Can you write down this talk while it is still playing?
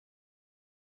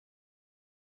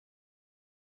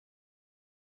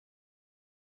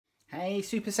Hey,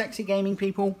 super sexy gaming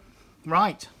people.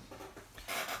 Right.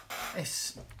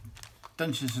 It's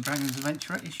Dungeons and Dragons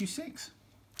Adventure issue 6.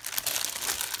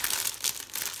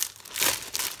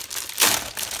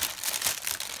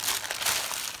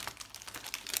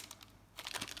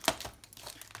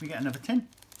 We get another tin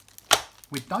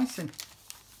with dice in.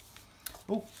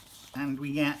 Oh, and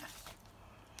we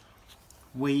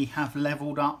have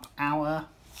leveled up our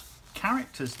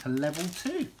characters to level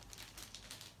 2.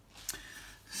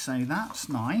 So that's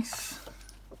nice.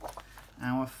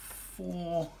 Our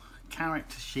 4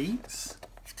 character sheets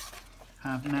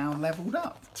have now leveled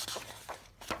up.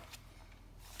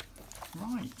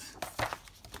 Right.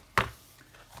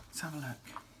 Let's have a look.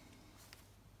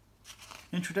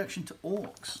 Introduction to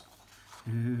orcs.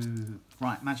 Ooh.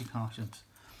 Right, magic items.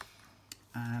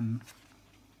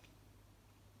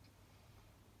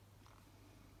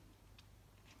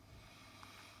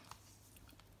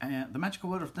 The magical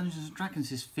world of Dungeons and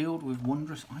Dragons is filled with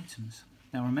wondrous items.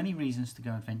 There are many reasons to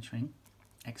go adventuring: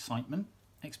 excitement,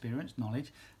 experience,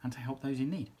 knowledge, and to help those in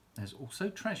need. There's also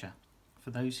treasure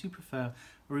for those who prefer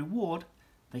a reward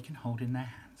they can hold in their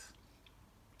hands.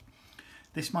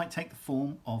 This might take the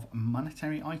form of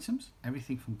monetary items,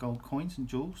 everything from gold coins and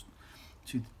jewels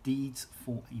to the deeds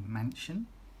for a mansion,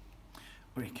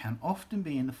 or it can often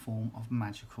be in the form of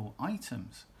magical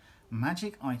items.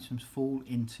 Magic items fall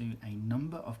into a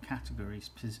number of categories: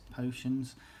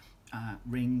 potions,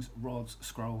 rings, rods,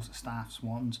 scrolls, staffs,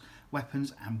 wands,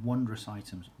 weapons, and wondrous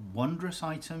items. Wondrous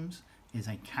items is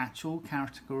a catch-all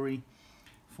category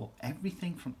for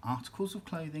everything from articles of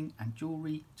clothing and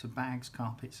jewellery to bags,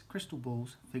 carpets, crystal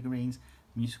balls, figurines,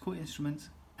 musical instruments,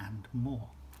 and more.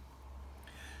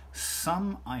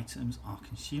 Some items are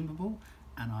consumable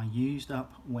and are used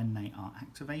up when they are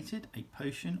activated. A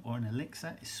potion or an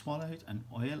elixir is swallowed and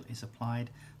oil is applied.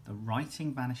 The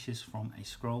writing vanishes from a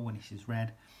scroll when it is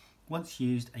read. Once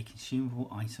used, a consumable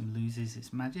item loses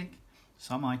its magic.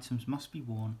 Some items must be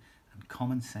worn, and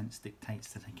common sense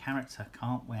dictates that a character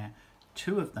can't wear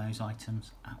 2 of those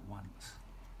items at once.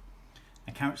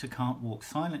 A character can't walk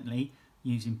silently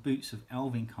using boots of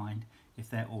elven kind if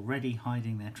they're already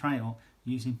hiding their trail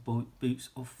using boots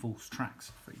of false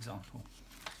tracks, for example.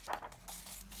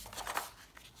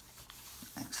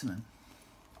 Excellent.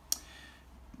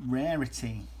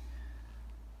 Rarity.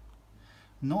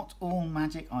 Not all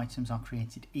magic items are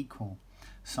created equal.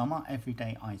 Some are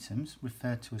everyday items,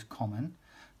 referred to as common.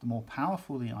 The more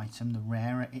powerful the item, the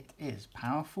rarer it is.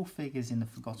 Powerful figures in the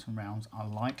Forgotten Realms are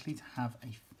likely to have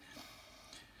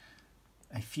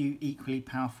a few equally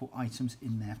powerful items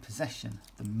in their possession.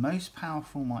 The most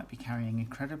powerful might be carrying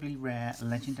incredibly rare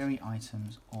legendary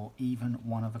items or even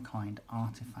one-of-a-kind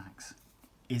artifacts.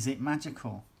 Is it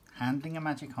magical? Handling a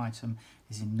magic item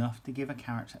is enough to give a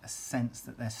character a sense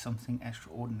that there's something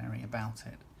extraordinary about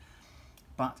it,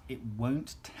 but it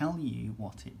won't tell you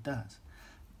what it does.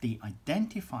 The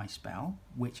Identify spell,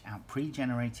 which our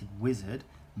pre-generated wizard,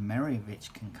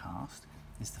 Merivich, can cast,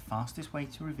 is the fastest way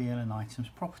to reveal an item's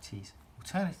properties.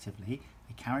 Alternatively,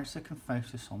 a character can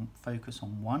focus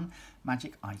on one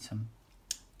magic item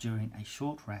during a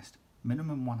short rest,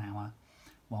 minimum 1 hour,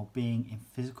 while being in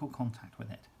physical contact with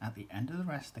it. At the end of the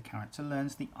rest, the character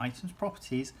learns the item's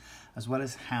properties as well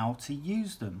as how to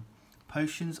use them.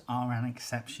 Potions are an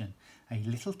exception. A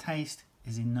little taste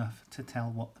is enough to tell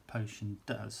what the potion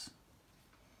does.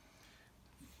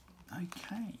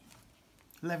 Okay.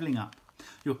 Leveling up.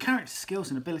 Your character's skills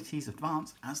and abilities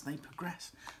advance as they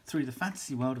progress through the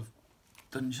fantasy world of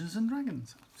Dungeons and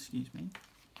Dragons. Excuse me.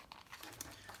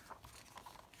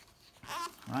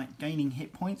 Right, gaining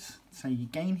hit points. So you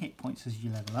gain hit points as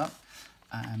you level up,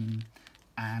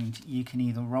 and you can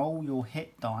either roll your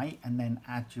hit die and then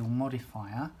add your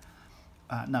modifier.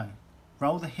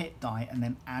 Roll the hit die and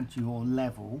then add your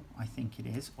level, I think it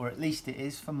is, or at least it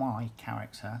is for my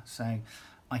character. So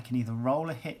I can either roll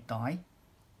a hit die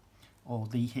or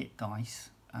the hit dice.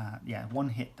 One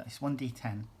hit dice,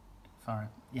 1d10. Sorry,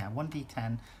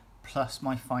 1d10 plus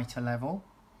my fighter level.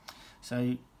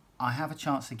 So I have a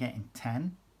chance of getting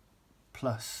 10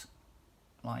 plus,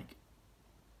 like,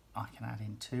 I can add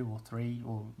in 2 or 3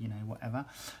 or, whatever.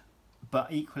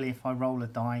 But equally, if I roll a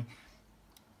die,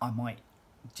 I might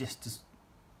just as,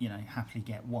 happily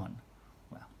get 1.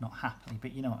 Well, not happily,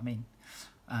 but you know what I mean.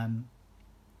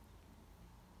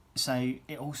 So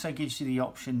it also gives you the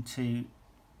option to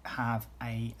have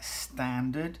a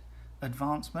standard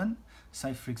advancement.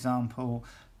 So for example,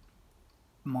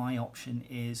 my option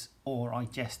is, or I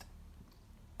just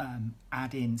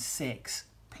add in 6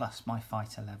 plus my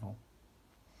fighter level.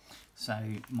 So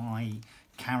my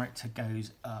character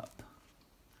goes up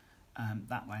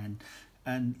that way,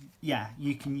 and yeah,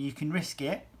 you can risk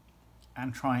it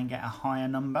and try and get a higher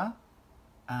number,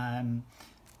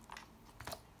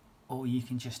 or you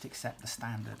can just accept the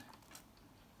standard.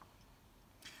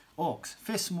 Orcs,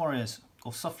 fearsome warriors,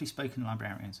 or softly spoken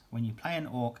librarians. When you play an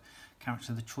orc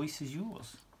character, the choice is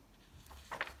yours.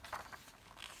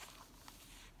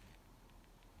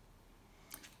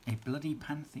 A bloody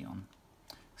pantheon.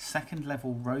 Second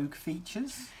level rogue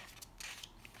features.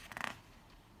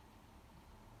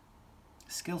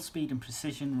 Skill, speed and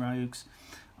precision rogues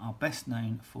are best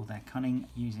known for their cunning,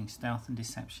 using stealth and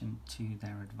deception to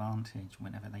their advantage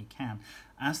whenever they can.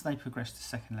 As they progress to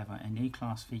second level, a new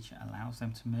class feature allows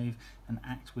them to move and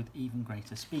act with even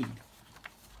greater speed.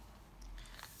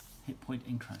 Hit point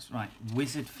increase. Right,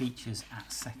 wizard features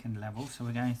at second level. So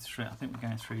we're going through, I think we're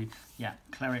going through, yeah,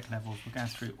 cleric levels. We're going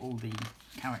through all the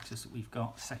characters that we've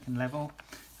got second level,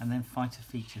 and then fighter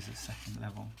features at second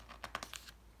level.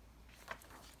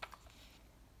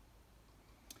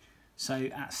 So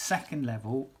at second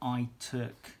level, I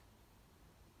took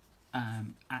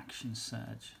Action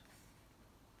Surge.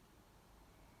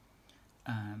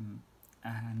 And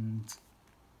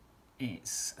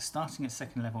it's starting at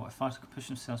second level. A fighter can push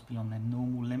themselves beyond their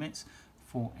normal limits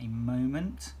for a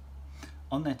moment.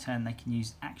 On their turn, they can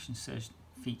use Action Surge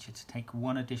feature to take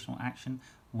one additional action.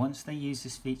 Once they use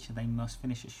this feature, they must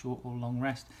finish a short or long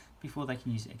rest before they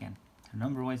can use it again. A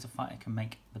number of ways a fighter can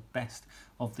make the best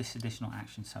of this additional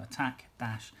action. So attack,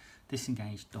 dash,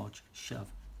 disengage, dodge, shove,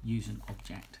 use an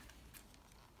object.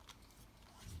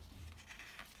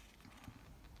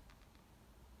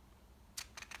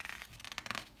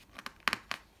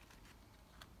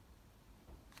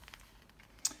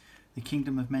 The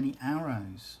Kingdom of Many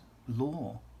Arrows.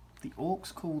 Lore. The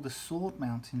orcs call the Sword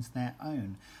Mountains their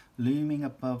own, looming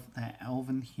above their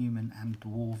elven, human and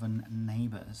dwarven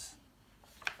neighbours.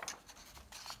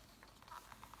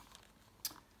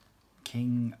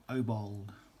 King Obald.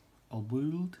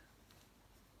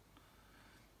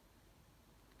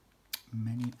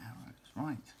 Many arrows.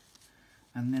 Right.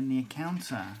 And then the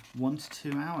encounter, 1 to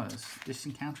 2 hours. This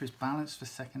encounter is balanced for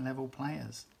second level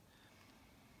players.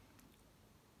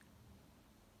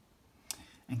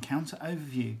 Encounter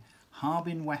overview.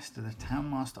 Harbin Wester, the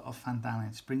townmaster of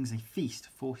Fandalin, brings a feast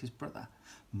for his brother,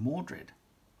 Mordred,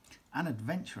 an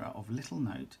adventurer of little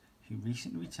note who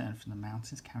recently returned from the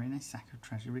mountains carrying a sack of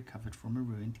treasure recovered from a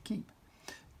ruined keep.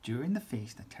 During the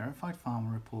feast, a terrified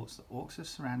farmer reports that orcs have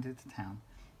surrounded the town.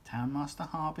 Townmaster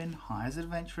Harbin hires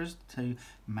adventurers to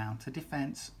mount a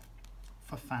defence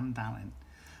for Fandalin,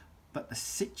 but the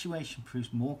situation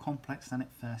proves more complex than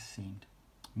it first seemed.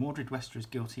 Mordred Wester is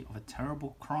guilty of a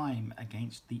terrible crime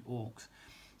against the orcs,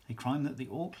 a crime that the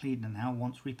orc leader now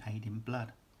wants repaid in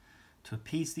blood. To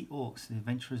appease the orcs, the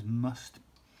adventurers must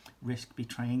risk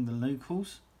betraying the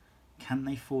locals. Can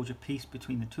they forge a peace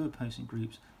between the two opposing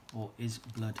groups, or is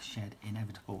bloodshed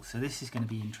inevitable? So this is going to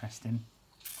be interesting.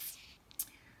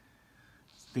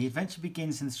 The adventure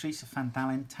begins in the streets of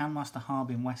Fandalin. Townmaster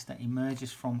Harbin Wester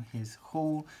emerges from his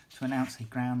hall to announce a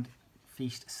grand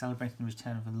feast celebrating the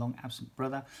return of a long-absent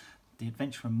brother, the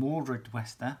adventurer Mordred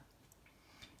Wester.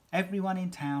 Everyone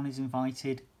in town is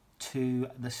invited to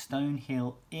the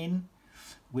Stonehill Inn,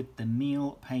 with the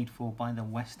meal paid for by the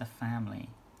Wester family.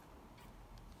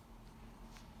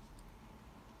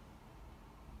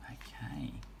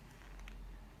 Okay.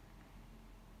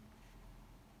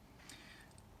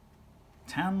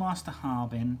 Townmaster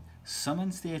Harbin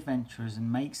summons the adventurers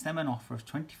and makes them an offer of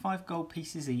 25 gold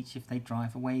pieces each if they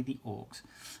drive away the orcs.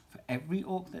 For every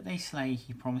orc that they slay,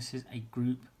 he promises the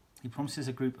group a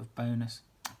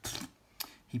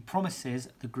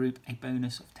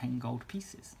bonus of 10 gold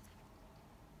pieces.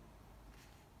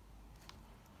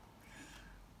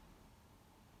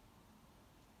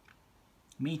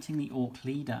 Meeting the orc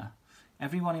leader.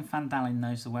 Everyone in Fandalin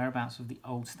knows the whereabouts of the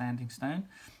old standing stone.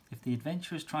 If the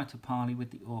adventurers try to parley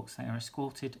with the orcs, they are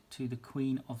escorted to the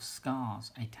Queen of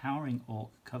Scars, a towering orc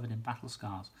covered in battle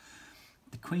scars.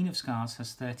 The Queen of Scars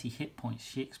has 30 hit points.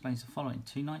 She explains the following.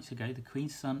 2 nights ago, the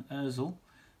Queen's son, Urzel,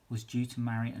 was due to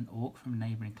marry an orc from a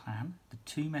neighbouring clan. The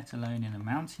two met alone in a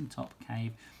mountaintop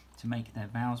cave to make their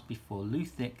vows before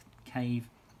Luthic, the cave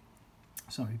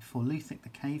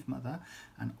mother,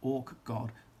 and orc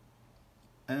god.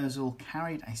 Urzel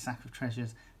carried a sack of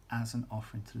treasures as an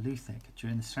offering to Luthic.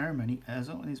 During the ceremony,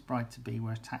 Urzel and his bride-to-be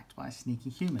were attacked by a sneaky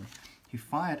human who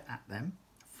fired at them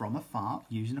from afar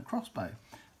using a crossbow.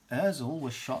 Urzel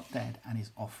was shot dead and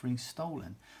his offering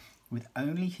stolen, with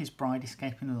only his bride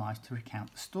escaping alive to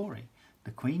recount the story.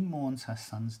 The Queen mourns her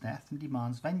son's death and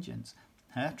demands vengeance.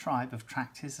 Her tribe have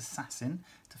tracked his assassin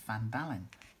to Fandalin.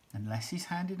 Unless he's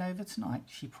handed over tonight,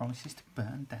 she promises to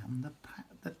burn down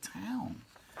the town.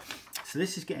 So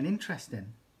this is getting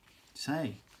interesting.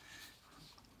 So,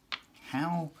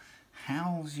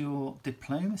 how's your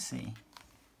diplomacy?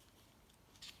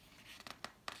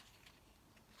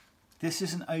 This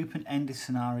is an open-ended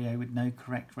scenario with no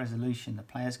correct resolution. The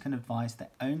players can advise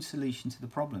their own solution to the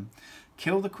problem.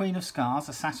 Kill the Queen of Scars.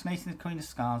 Assassinating the Queen of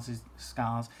Scars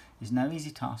is no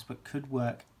easy task, but could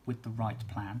work with the right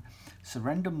plan.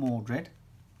 Surrender Mordred.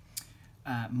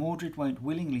 Mordred won't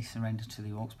willingly surrender to the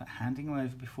Orcs, but handing him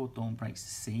over before dawn breaks the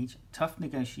siege. Tough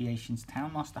negotiations.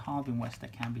 Townmaster Harbin Wester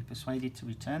can be persuaded to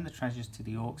return the treasures to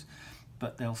the Orcs,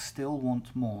 but they'll still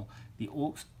want more. The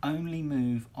Orcs only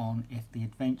move on if the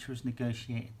adventurers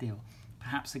negotiate a deal.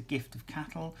 Perhaps a gift of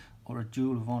cattle or a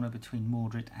duel of honour between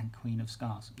Mordred and Queen of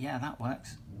Scars. Yeah, that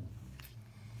works.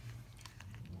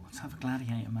 Let's have a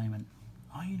gladiator moment.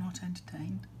 Are you not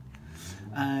entertained?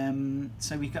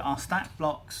 So we've got our stat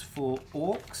blocks for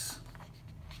Orcs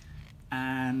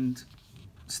and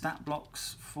stat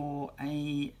blocks for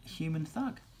a human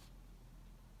thug.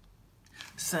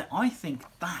 So I think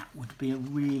that would be a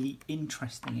really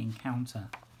interesting encounter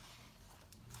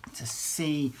to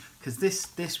see, because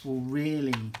this will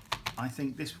really, I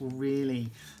think this will really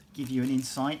give you an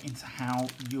insight into how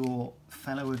your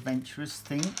fellow adventurers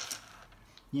think,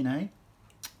 you know.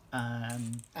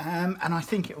 And I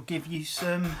think it will give you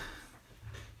some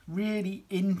really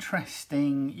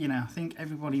interesting, you know, I think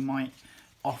everybody might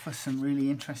offer some really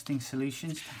interesting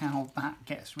solutions to how that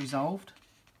gets resolved.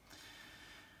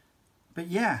 But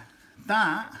yeah,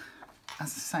 that,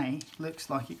 as I say, looks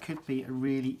like it could be a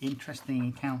really interesting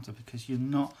encounter, because you're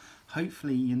not,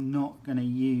 hopefully you're not going to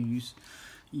use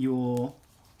your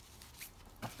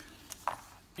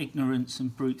ignorance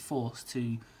and brute force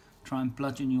to try and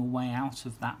bludgeon your way out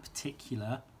of that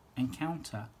particular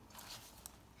encounter.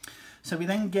 So we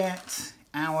then get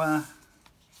our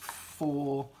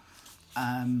 4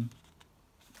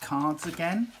 cards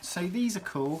again. So these are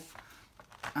cool.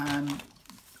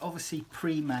 Obviously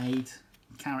pre-made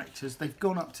characters. They've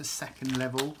gone up to 2nd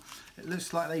level. It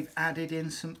looks like they've added in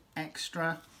some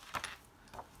extra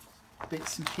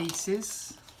bits and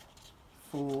pieces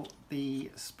for the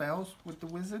spells with the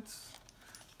wizards,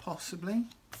 possibly.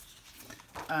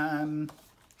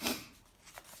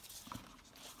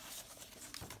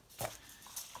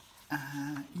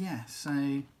 Yeah,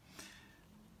 so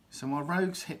our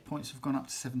rogues' hit points have gone up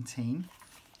to 17.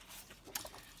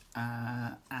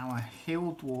 Our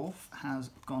Hill Dwarf has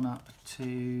gone up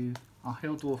to, our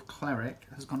Hill Dwarf Cleric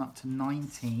has gone up to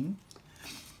 19.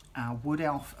 Our Wood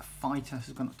Elf Fighter has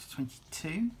gone up to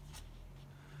 22.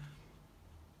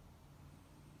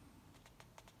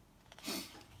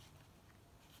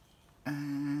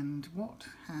 And what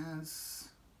has,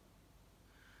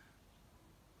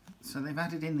 so they've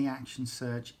added in the action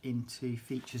surge into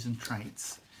features and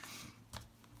traits.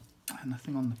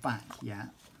 Nothing on the back yet.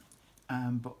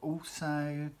 But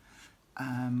also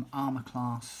armor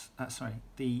class, sorry,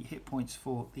 the hit points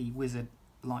for the wizard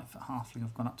Lightfoot Halfling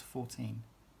have gone up to 14.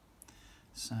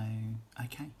 So,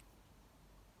 okay.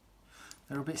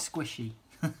 They're a bit squishy,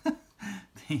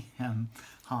 the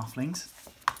halflings.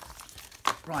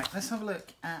 Right, let's have a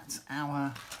look at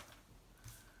our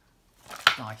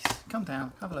dice. Come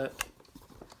down, have a look.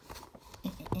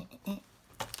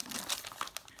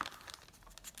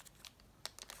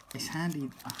 It's handy.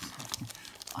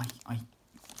 I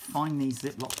find these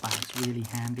Ziploc bags really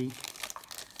handy.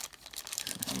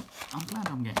 So I'm glad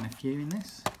I'm getting a few in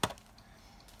this.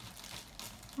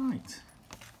 Right.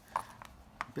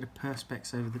 A bit of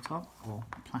Perspex over the top, or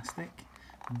plastic.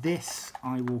 This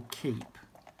I will keep,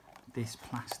 this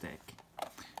plastic.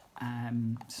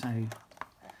 So,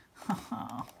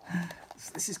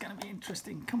 this is going to be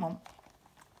interesting. Come on.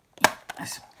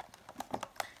 It's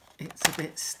a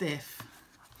bit stiff.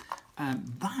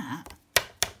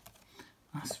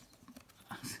 That's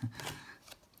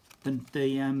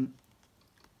the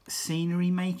scenery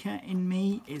maker in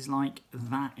me is like,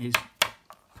 that is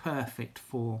perfect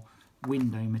for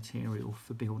window material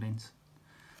for buildings.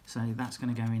 So that's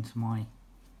going to go into my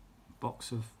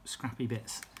box of scrappy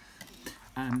bits.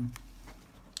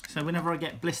 So whenever I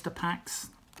get blister packs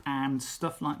and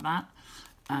stuff like that,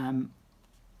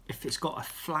 if it's got a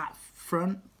flat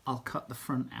front, I'll cut the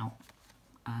front out.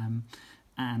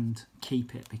 And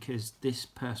keep it, because this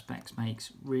Perspex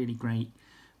makes really great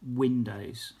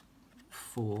windows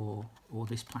for, or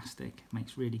this plastic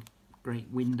makes really great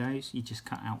windows. You just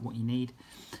cut out what you need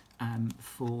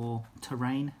for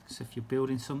terrain. So if you're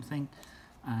building something,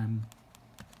 then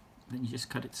you just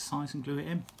cut it to size and glue it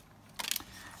in.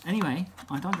 Anyway,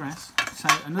 I digress. So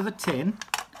another tin.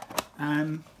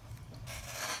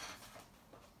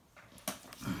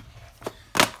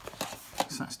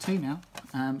 So that's 2 now.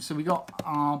 So we got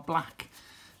our black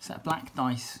set of black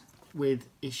dice with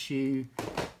issue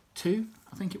 2,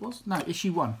 I think it was. No,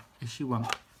 issue 1. Issue 1.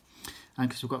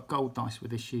 Because we've got gold dice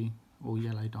with issue, or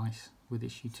yellow dice with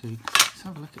issue 2. Let's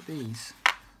have a look at these.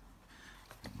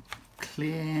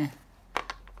 Clear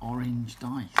orange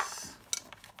dice.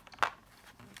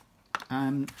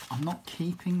 I'm not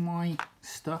keeping my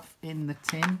stuff in the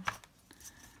tin.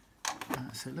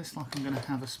 So it looks like I'm going to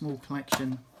have a small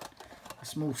collection, a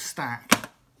small stack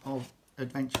of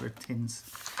adventurer tins.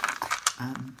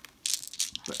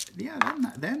 But yeah,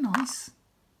 they're nice.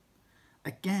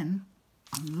 Again,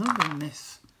 I'm loving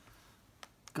this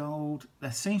gold.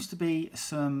 There seems to be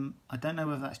some, I don't know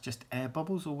whether that's just air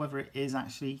bubbles or whether it is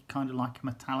actually kind of like a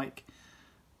metallic,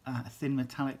 thin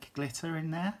metallic glitter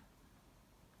in there.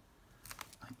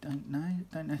 I don't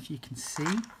know if you can see.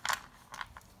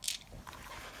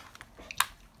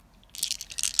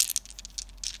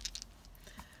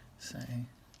 So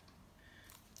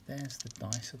there's the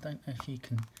dice. I don't know if you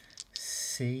can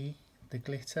see the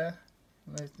glitter.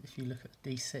 If you look at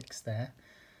the D6 there,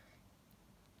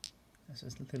 there's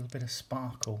a little bit of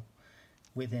sparkle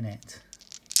within it.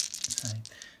 So,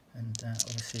 and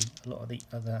obviously a lot of the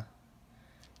other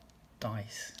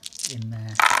dice in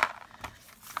there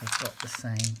have got the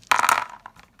same.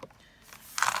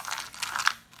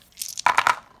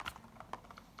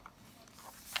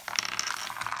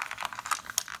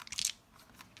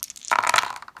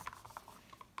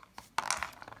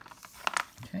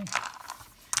 Okay,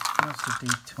 that's a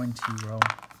D20 roll.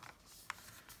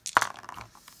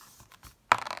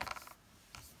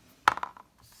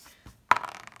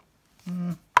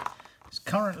 It's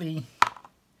currently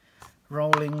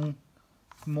rolling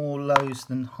more lows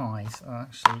than highs. Are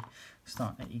actually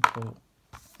starting to equal.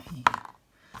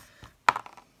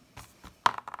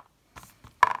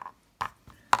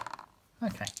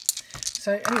 Okay,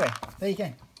 so anyway, there you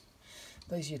go.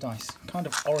 Those are your dice, kind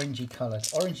of orangey coloured,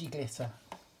 orangey glitter.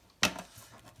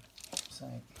 So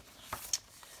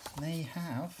there you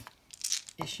have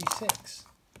issue 6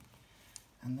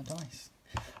 and the dice.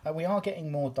 We are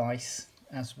getting more dice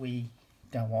as we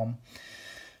go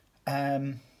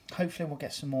on. Hopefully we'll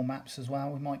get some more maps as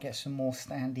well. We might get some more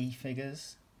standee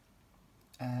figures.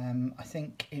 I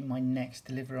think in my next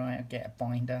delivery I'll get a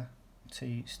binder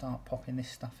to start popping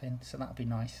this stuff in, so that'll be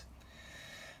nice.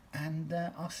 And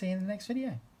I'll see you in the next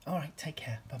video. Alright, take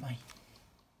care. Bye bye.